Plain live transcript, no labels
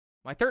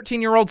My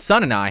 13-year-old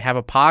son and I have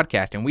a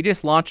podcast, and we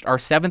just launched our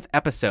 7th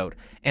episode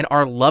and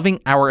are loving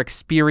our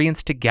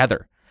experience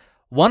together.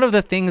 One of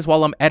the things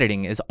while I'm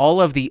editing is all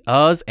of the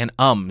uhs and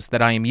ums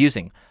that I am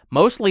using.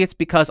 Mostly it's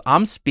because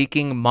I'm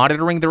speaking,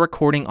 monitoring the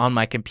recording on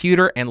my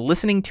computer, and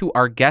listening to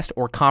our guest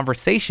or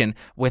conversation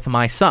with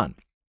my son.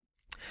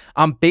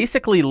 I'm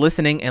basically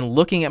listening and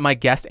looking at my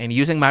guest and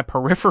using my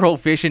peripheral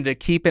vision to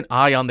keep an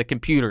eye on the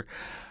computer.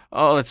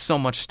 Oh, it's so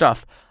much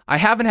stuff. I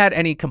haven't had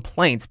any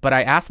complaints, but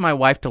I asked my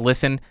wife to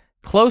listen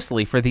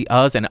closely for the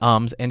uhs and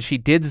ums, and she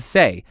did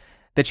say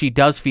that she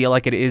does feel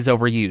like it is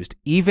overused.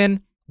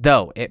 Even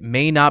though it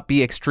may not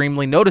be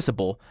extremely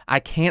noticeable, I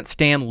can't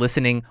stand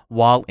listening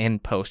while in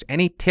post.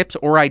 Any tips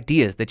or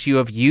ideas that you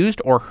have used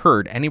or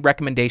heard? Any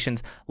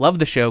recommendations? Love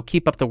the show.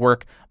 Keep up the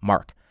work,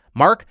 Mark.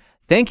 Mark,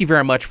 thank you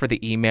very much for the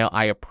email.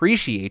 I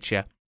appreciate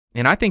you,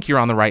 and I think you're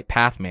on the right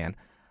path, man.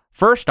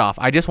 First off,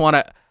 I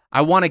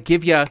want to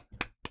give you a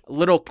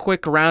little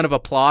quick round of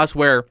applause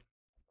where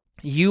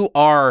you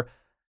are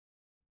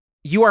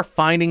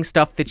finding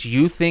stuff that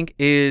you think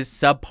is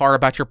subpar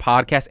about your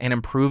podcast and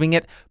improving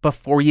it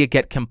before you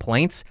get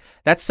complaints.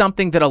 That's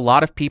something that a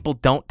lot of people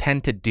don't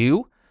tend to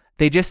do.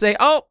 They just say,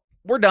 oh,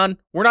 we're done.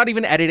 We're not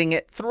even editing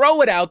it.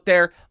 Throw it out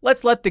there.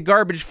 Let's let the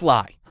garbage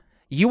fly.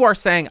 You are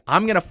saying,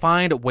 I'm going to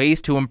find ways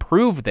to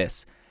improve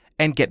this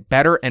and get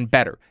better and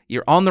better.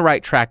 You're on the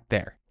right track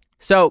there.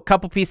 So a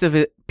couple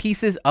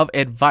pieces of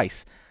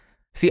advice.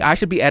 See, I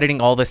should be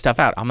editing all this stuff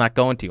out. I'm not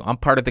going to. I'm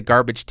part of the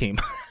garbage team.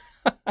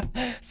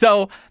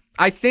 So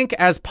I think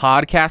as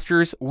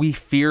podcasters, we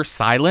fear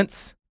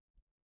silence,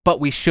 but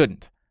we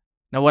shouldn't.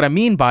 Now, what I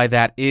mean by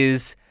that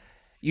is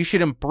you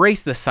should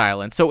embrace the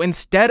silence. So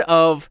instead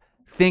of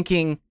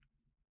thinking,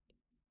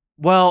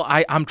 well,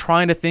 I'm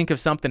trying to think of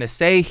something to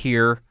say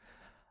here,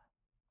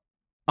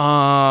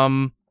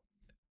 let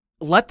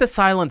the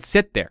silence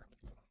sit there.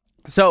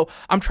 So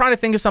I'm trying to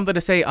think of something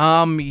to say,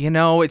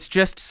 it's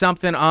just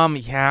something,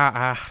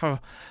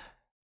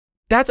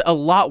 that's a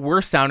lot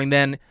worse sounding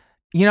than,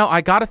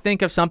 I got to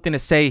think of something to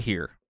say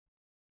here.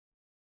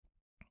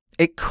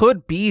 It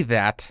could be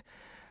that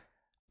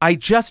I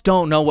just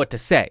don't know what to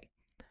say.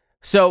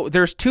 So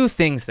there's two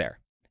things there.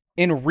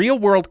 In real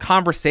world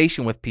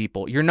conversation with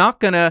people, you're not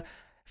going to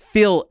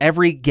fill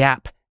every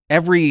gap,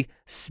 every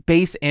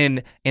space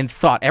in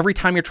thought. Every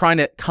time you're trying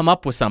to come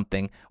up with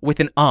something with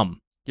an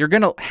you're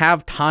going to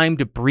have time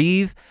to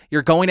breathe.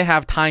 You're going to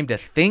have time to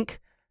think.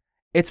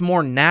 It's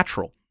more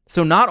natural.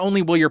 So not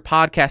only will your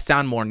podcast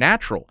sound more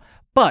natural,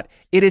 but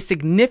it is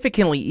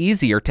significantly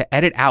easier to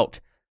edit out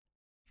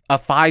a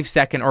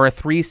 5-second or a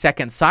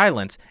 3-second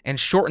silence and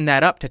shorten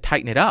that up to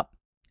tighten it up,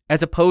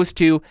 as opposed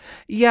to,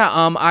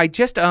 I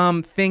just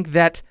think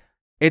that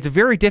it's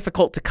very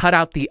difficult to cut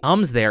out the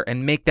ums there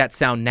and make that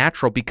sound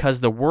natural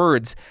because the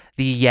words,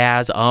 the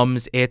yas,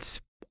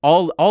 it's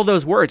all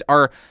those words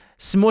are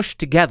smushed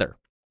together.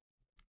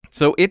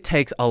 So it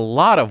takes a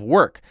lot of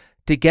work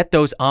to get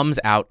those ums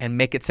out and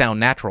make it sound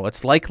natural.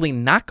 It's likely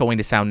not going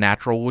to sound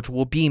natural, which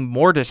will be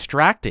more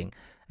distracting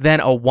than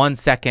a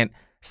 1-second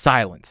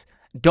silence.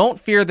 Don't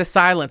fear the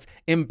silence.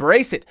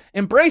 Embrace it.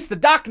 Embrace the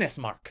darkness,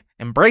 Mark.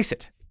 Embrace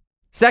it.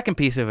 Second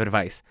piece of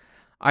advice.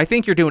 I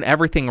think you're doing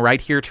everything right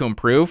here to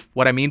improve.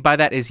 What I mean by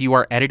that is you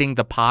are editing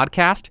the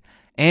podcast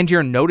and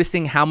you're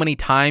noticing how many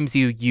times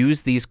you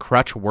use these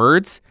crutch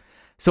words.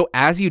 So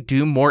as you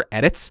do more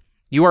edits,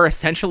 you are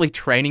essentially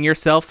training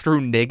yourself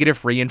through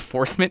negative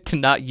reinforcement to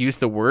not use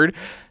the word.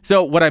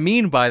 So what I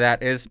mean by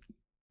that is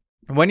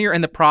when you're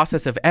in the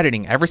process of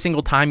editing, every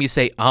single time you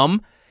say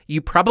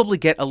you probably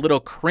get a little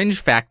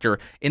cringe factor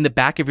in the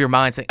back of your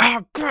mind saying,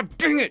 oh, God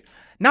dang it.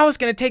 Now it's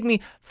going to take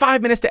me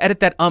 5 minutes to edit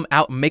that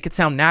out and make it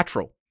sound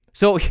natural.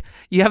 So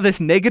you have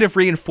this negative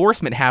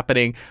reinforcement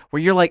happening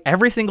where you're like,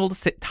 every single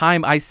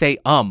time I say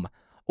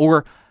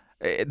or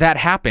that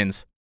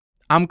happens,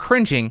 I'm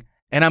cringing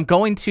and I'm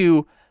going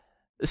to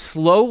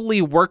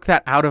slowly work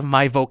that out of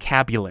my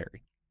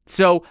vocabulary.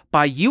 So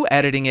by you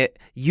editing it,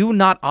 you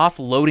not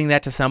offloading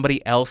that to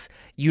somebody else,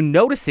 you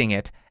noticing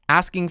it,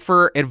 asking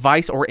for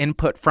advice or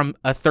input from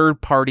a third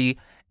party,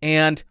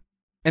 and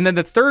then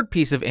the third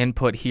piece of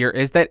input here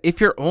is that if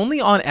you're only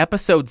on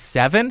episode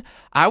 7,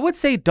 I would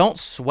say don't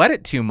sweat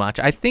it too much.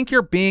 I think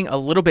you're being a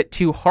little bit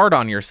too hard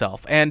on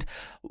yourself. And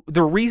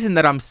the reason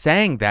that I'm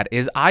saying that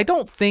is I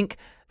don't think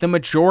the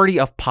majority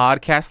of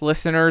podcast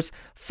listeners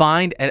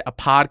find a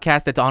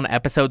podcast that's on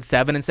episode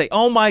 7 and say,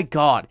 oh my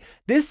God,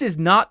 this is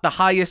not the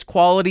highest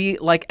quality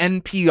like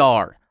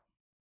NPR.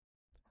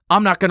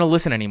 I'm not going to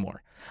listen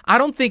anymore. I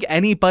don't think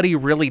anybody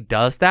really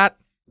does that.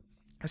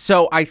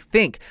 So I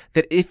think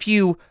that if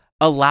you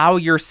allow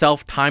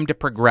yourself time to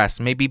progress,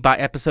 maybe by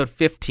episode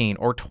 15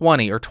 or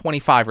 20 or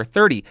 25 or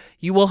 30,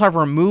 you will have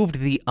removed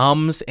the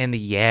ums and the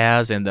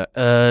yas and the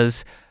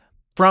uhs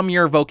from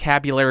your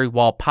vocabulary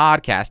while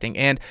podcasting,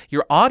 and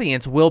your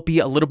audience will be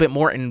a little bit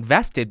more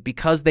invested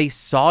because they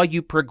saw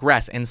you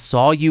progress and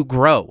saw you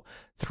grow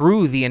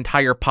through the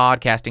entire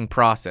podcasting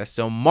process.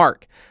 So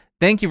Mark,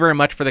 thank you very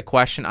much for the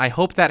question. I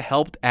hope that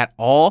helped at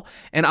all.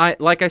 And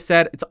like I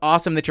said, it's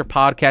awesome that you're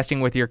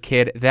podcasting with your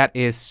kid. That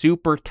is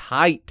super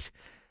tight.